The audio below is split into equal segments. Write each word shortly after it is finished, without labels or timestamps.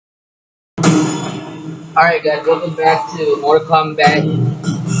Alright guys, welcome back to Mortal Kombat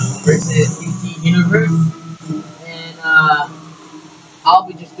versus DC Universe. And I'll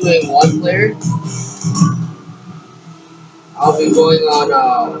be just doing one player. I'll be going on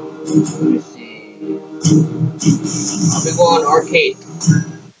let me see. I'll be going arcade.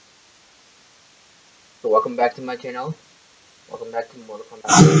 So welcome back to my channel. Welcome back to Mortal Kombat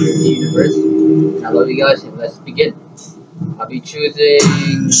versus DC Universe. And I love you guys, and let's begin. I'll be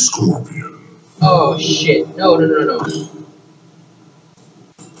choosing Scorpion. Oh shit. No. I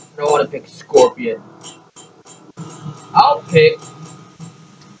don't wanna pick Scorpion. I'll pick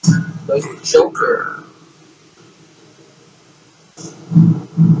the Joker.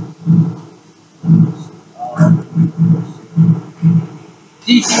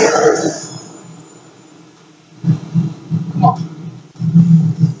 DC. Come on.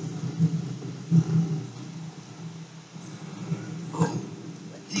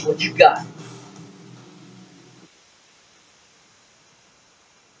 Let's see what you got.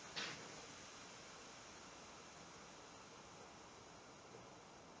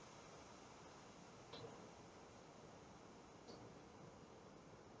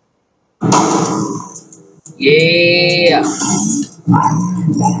 Yeah.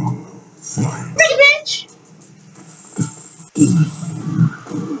 Big bitch.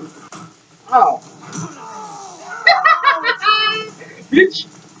 Oh. Bitch.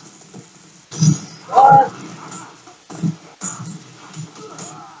 What?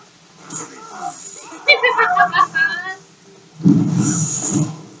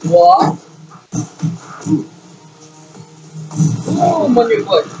 What? Oh, I'm on your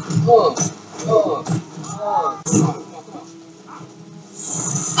butt. Come on. Ah!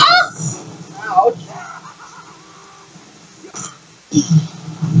 Ouch.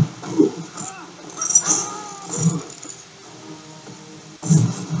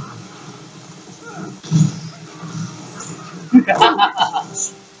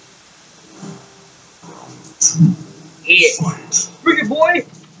 Yeah. Bring it, boy.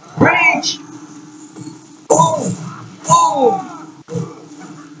 Rage. Boom. Boom.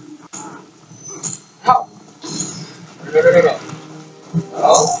 Ow. No.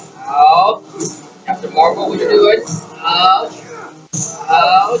 Oh. Captain Marvel, what you doing? Ouch.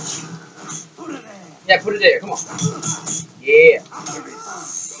 Ouch. Yeah, put it there. Come on. Yeah.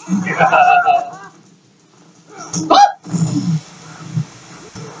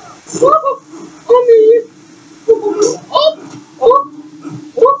 Oh, me. Oh.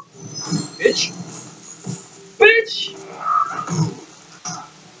 Bitch. Bitch.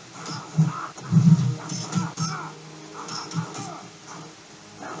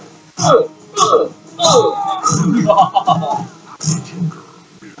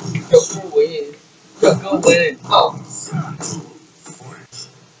 Joker win. Joker win. Oh.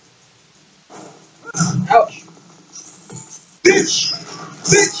 Ouch. Bitch.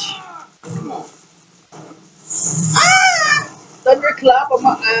 Come on. Ah! Thunderclap on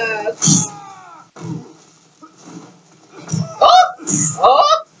my ass.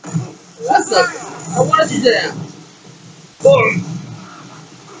 Oh. That's like I wanted you down. Boom.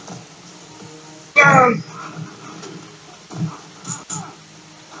 Bam.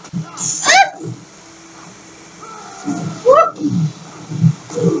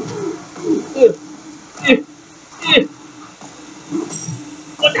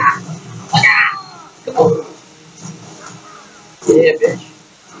 Come on. Yeah, bitch.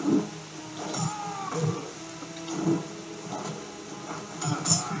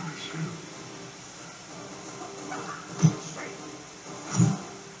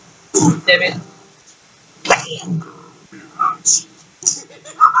 Damn it.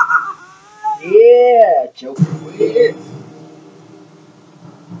 Yeah, Joker wins.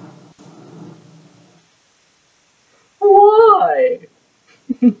 Why?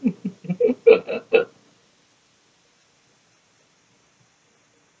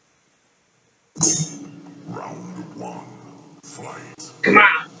 Round one, fight. Come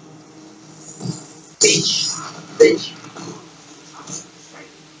on. Bitch.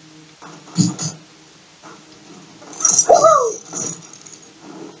 Woohoo!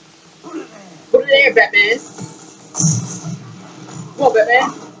 Put it there, Batman. Come on, Batman.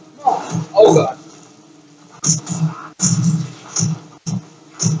 Come on. Oh, God.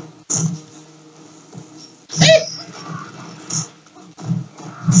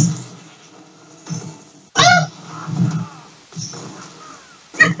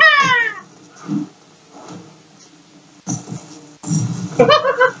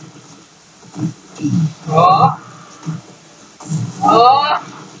 Oh.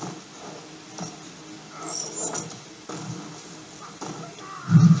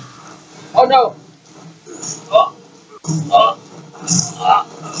 Oh, no. Oh, oh, ah,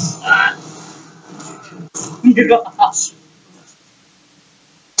 ah.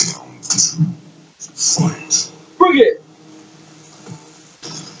 Fight. Bring it.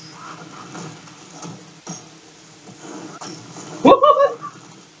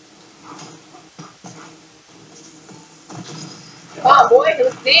 Come on, boy,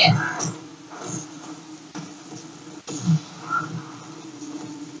 let's dance.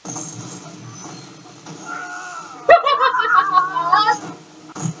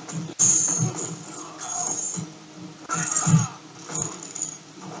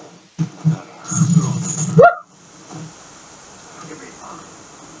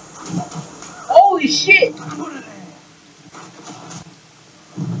 Holy shit!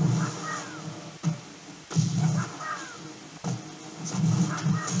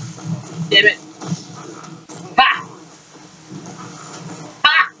 Damn it! Ha!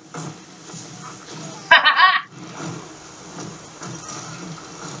 Ha! Ha ha ha!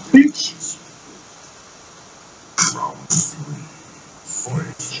 Bitch! Round 3.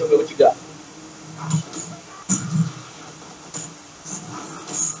 Fight. Show me what you got.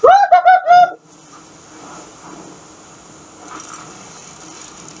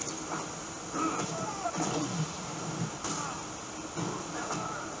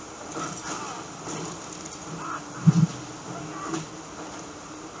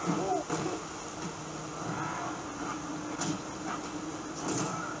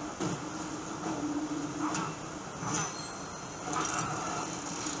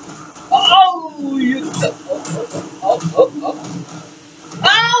 Oh, you! Oh!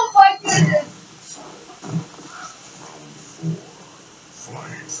 Oh my goodness!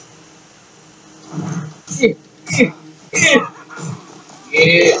 Fight.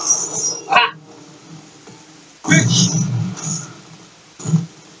 Yes! Ah! Bitch!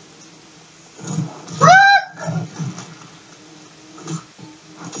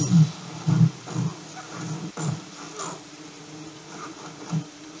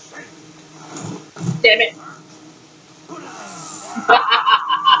 Damn it!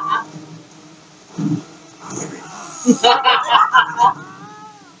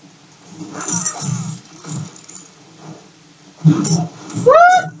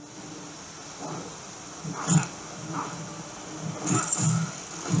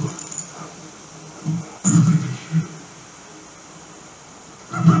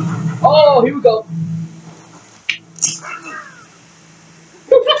 Oh, here we go.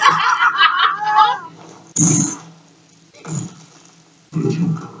 The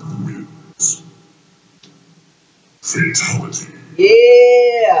Joker wins. Fatality.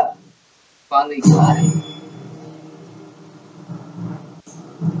 Yeah! Finally got it.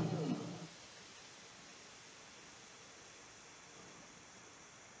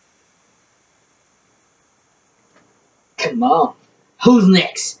 Come on. Who's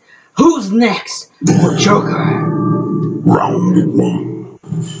next? Who's next for Joker? Round 1.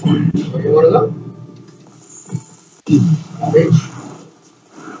 Fight. Where you wanna go? Bitch.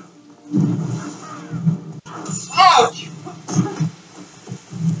 Ouch!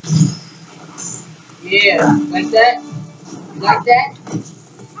 Yeah, like that? You like that?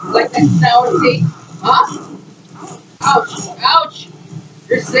 You like that sour taste? Huh? Ouch! Ouch!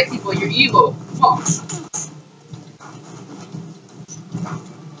 You're sexy, but you're evil. Come on.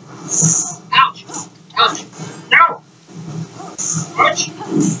 Ouch! Ouch! No! Ouch!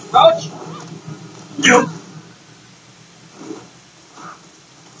 Ouch! Yep.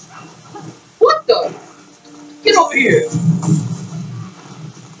 What the? Get over here!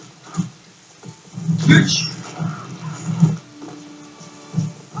 Bitch!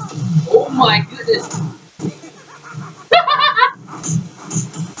 Oh my goodness!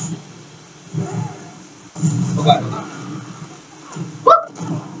 Okay. What?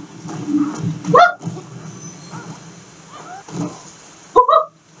 What?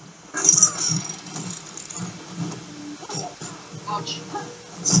 Ouch!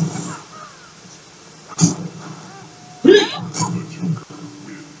 The Joker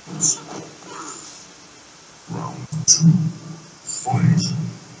wins. Round 2. Fight.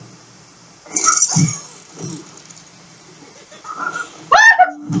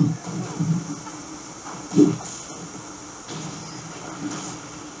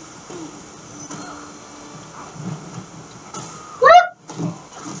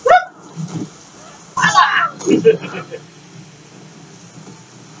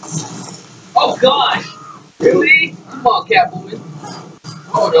 Oh gosh! Really? Come on, Catwoman.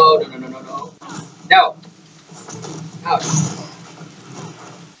 Oh no. No. Ouch.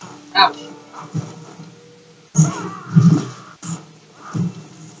 Ouch.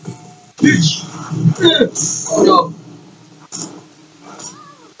 Bitch! Oh no!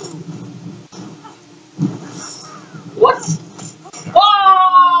 What?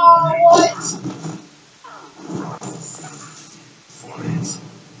 Oh! What?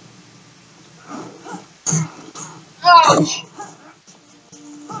 Ouch!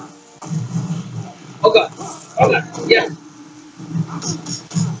 Oh god! Oh god! Yeah!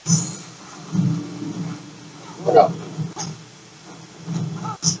 What up?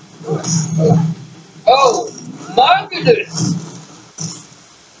 Oh my goodness!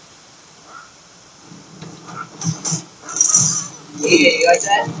 Yeah, you like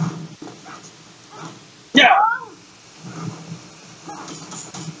that? Yeah!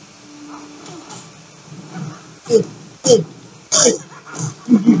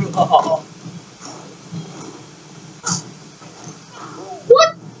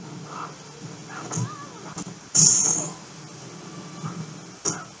 What?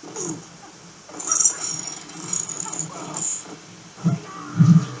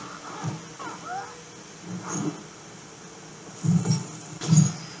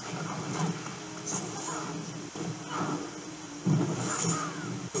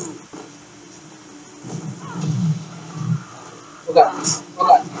 Oh god! Oh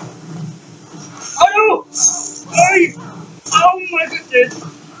god! Oh no! Ay! Oh my goodness!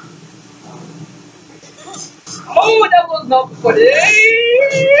 Oh, that was not funny!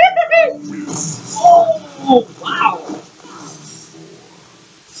 Oh, wow!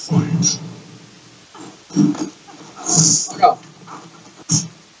 Oh no!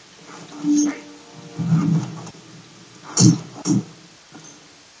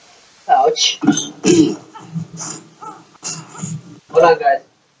 Ouch! Hold on, guys.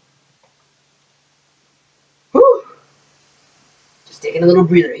 Whew! Just taking a little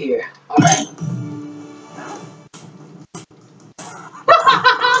breather here. Alright.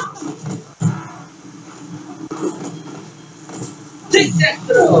 Take that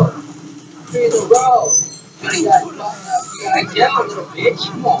throw! 3 in a row! You gotta get out, little bitch.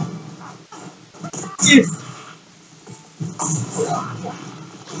 Come on. Yeah.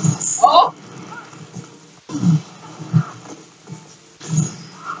 Oh!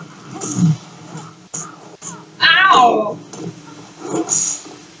 Ow!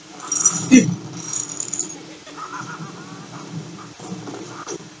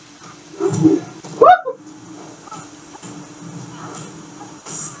 Woo!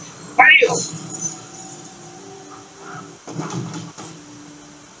 Bam!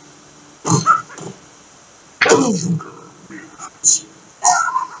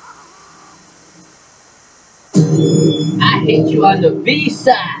 I hit you on the B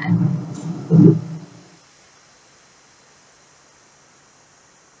side.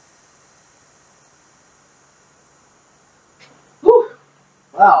 Whew.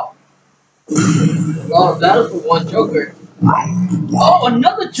 Wow. A lot of battles for one Joker. Oh,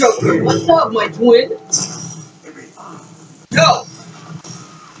 another Joker! What's up, my twin? Yo!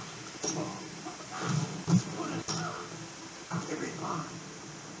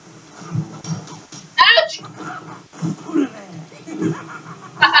 Ouch!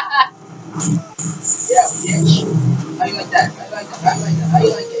 Yeah, bitch. How you like that? How you like that? How you like that? How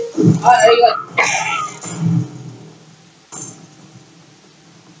you like it? How you like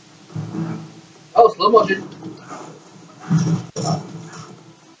Oh, slow motion.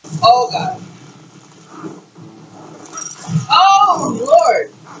 Oh, God. Oh,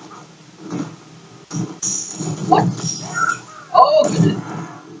 Lord. What? Oh, goodness.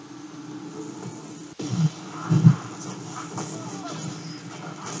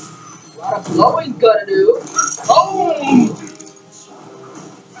 A lot of blowing gotta do. Oh!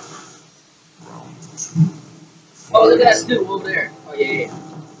 Oh, look at that dude over there. Oh, yeah, yeah.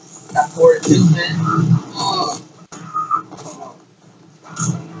 That poor dude, man. Oh.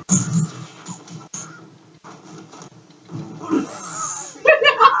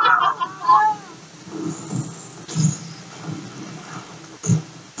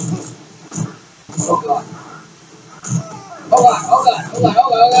 Oh, God. Oh, God. Oh, God. Oh, God. Oh, God.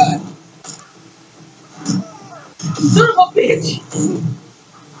 Oh, God. Son of a bitch!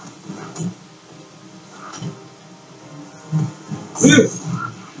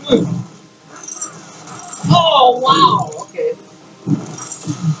 Oh, wow. Okay.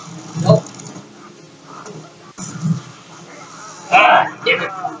 Nope. Ah, damn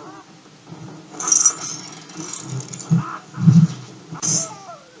it.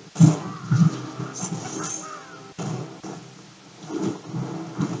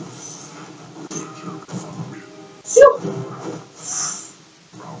 Phew.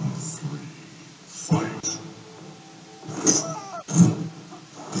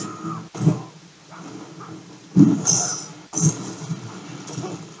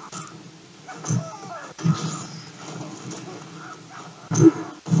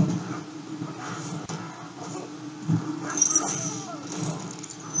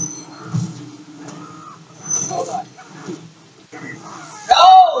 Oh god.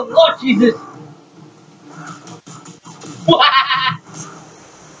 Oh Lord Jesus!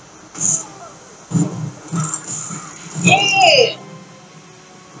 Yeah!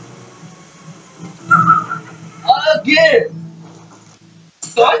 Again!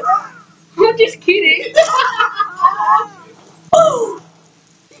 What? I'm just kidding.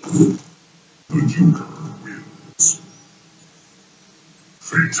 The Joker wins.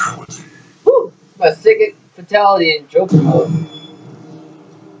 Fatality. Whew. My second fatality in Joker mode.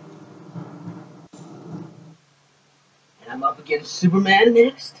 And I'm up against Superman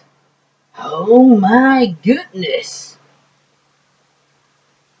next. Oh my goodness.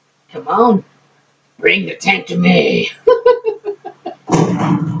 Come on. Bring the tank to me.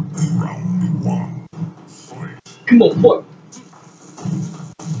 Round one. Fight. Come on, boy.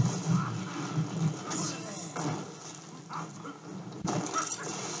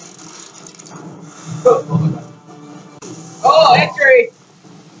 Oh, oh my god. Oh, X-ray.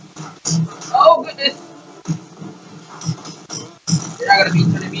 Oh goodness. You're not gonna be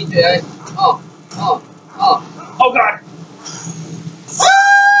turning me into that. Oh, oh, oh. Oh god.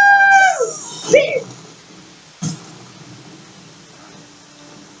 Oh, shit.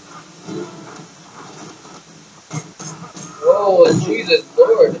 Oh, Jesus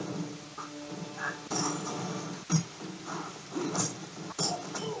Lord.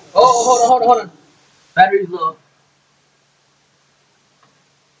 Oh, hold on, hold on, hold on. Battery's low.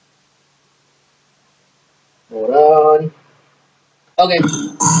 Hold on. Okay.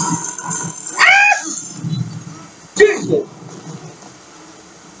 Jesus.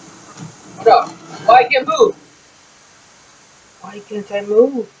 Hold on. Why I can't move? Why can't I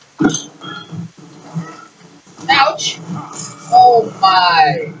move? Ouch. Oh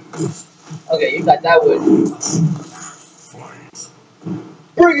my. Okay, you got that one.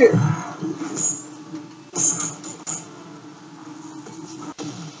 Bring it.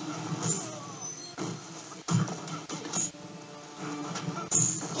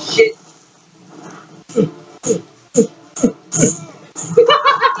 Shit.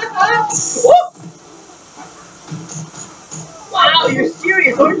 Woo! Wow, you're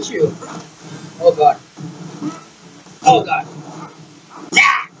serious, aren't you? Oh god. Oh god.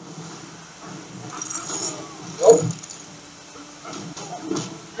 Ah! Oh.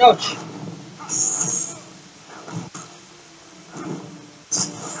 Ouch.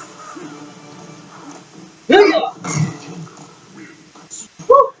 Yeah.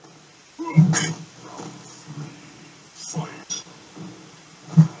 Woo.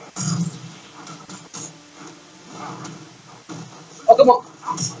 Oh, come on.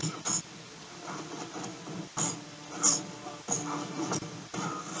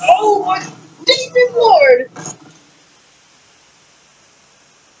 Oh my demon lord.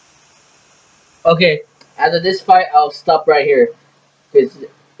 Okay, after this fight, I'll stop right here. Because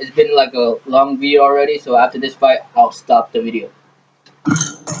it's been like a long video already, so after this fight, I'll stop the video.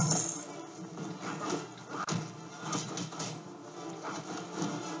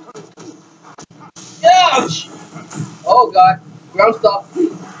 Ouch! Oh god. Ground stop.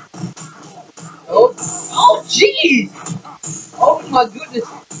 Oh. Oh jeez! Oh my goodness.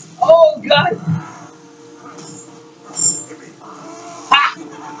 Oh god. Ha!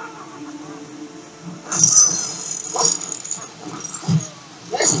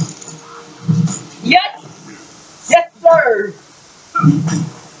 Yes. Yes! Yes, sir!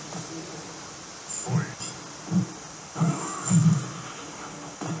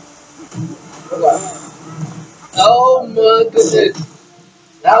 Oh god. Oh my goodness.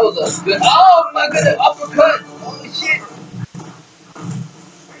 That was a good. Oh my goodness. Uppercut. Holy shit.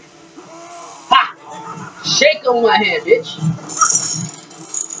 Ha! Shake on my hand, bitch.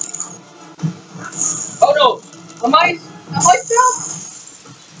 Oh no. Am I still?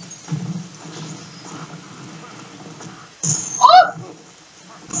 Oh!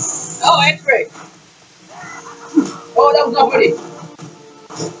 Oh, X-ray. Oh, that was not pretty.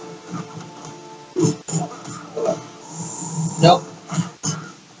 Nope.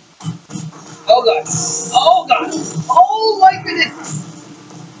 Oh god. Oh god. Oh my goodness.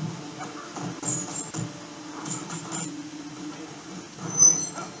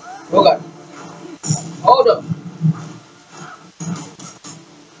 Oh god. Hold up.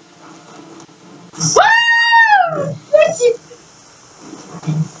 Woo!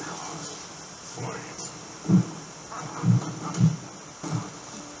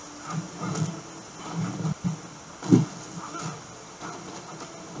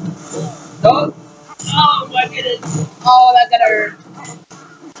 Don't. Oh my goodness. Oh, that got hurt.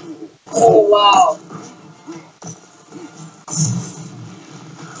 Oh wow.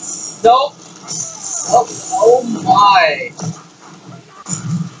 Nope. Oh, oh my.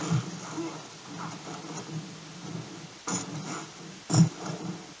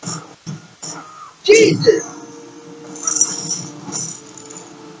 Jesus.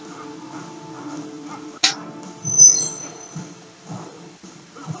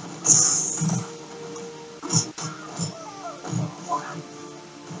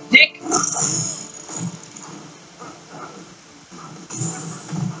 Dick.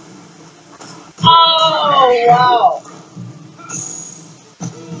 Oh wow.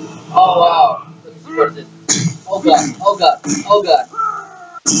 Oh wow. Let me see what it is. Oh god. Oh god. Oh god.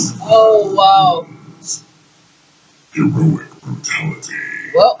 Oh wow. Heroic brutality.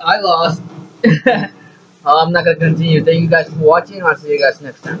 Well, I lost. I'm not gonna continue. Thank you guys for watching. I'll see you guys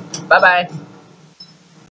next time. Bye bye.